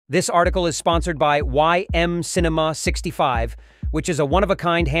This article is sponsored by Y.M.CINEMA 65, which is a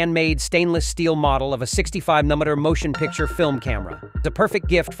one-of-a-kind handmade stainless steel model of a 65mm motion picture film camera. It's a perfect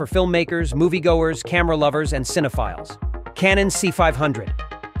gift for filmmakers, moviegoers, camera lovers, and cinephiles. Canon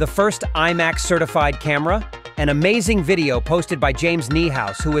C500, the first IMAX-certified camera. An amazing video posted by James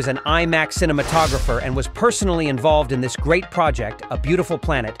Neihouse, who is an IMAX cinematographer and was personally involved in this great project, A Beautiful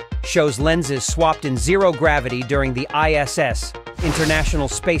Planet, shows lenses swapped in zero gravity during the ISS, International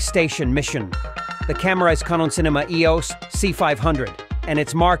Space Station mission. The camera is Canon Cinema EOS C500, and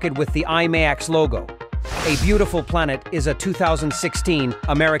it's marked with the IMAX logo. A Beautiful Planet is a 2016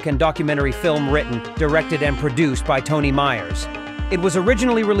 American documentary film written, directed, and produced by Tony Myers. It was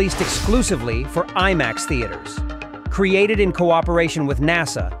originally released exclusively for IMAX theaters. Created in cooperation with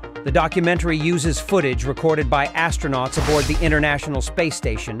NASA, the documentary uses footage recorded by astronauts aboard the International Space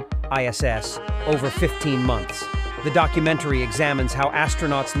Station, ISS, over 15 months. The documentary examines how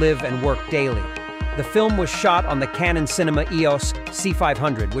astronauts live and work daily. The film was shot on the Canon Cinema EOS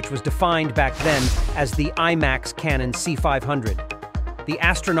C500, which was defined back then as the IMAX Canon C500. The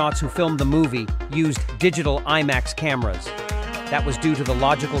astronauts who filmed the movie used digital IMAX cameras. That was due to the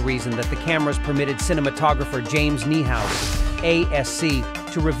logical reason that the cameras permitted cinematographer James Neihouse,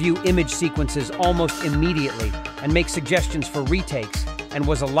 ASC, to review image sequences almost immediately and make suggestions for retakes, and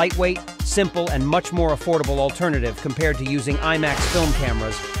was a lightweight, simple, and much more affordable alternative compared to using IMAX film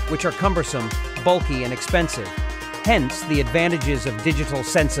cameras, which are cumbersome, bulky, and expensive. Hence, the advantages of digital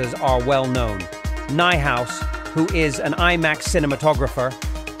sensors are well known. Neihouse, who is an IMAX cinematographer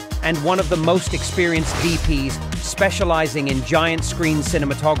and one of the most experienced DPs specializing in giant screen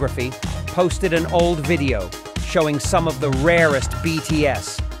cinematography, posted an old video showing some of the rarest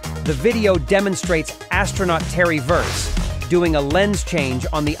BTS. The video demonstrates astronaut Terry Virts doing a lens change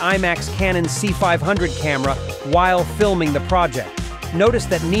on the IMAX Canon C500 camera while filming the project. Notice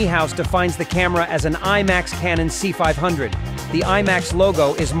that Neihouse defines the camera as an IMAX Canon C500. The IMAX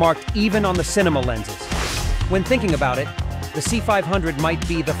logo is marked even on the cinema lenses. When thinking about it, the C500 might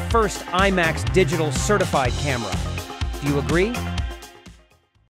be the first IMAX digital certified camera. Do you agree?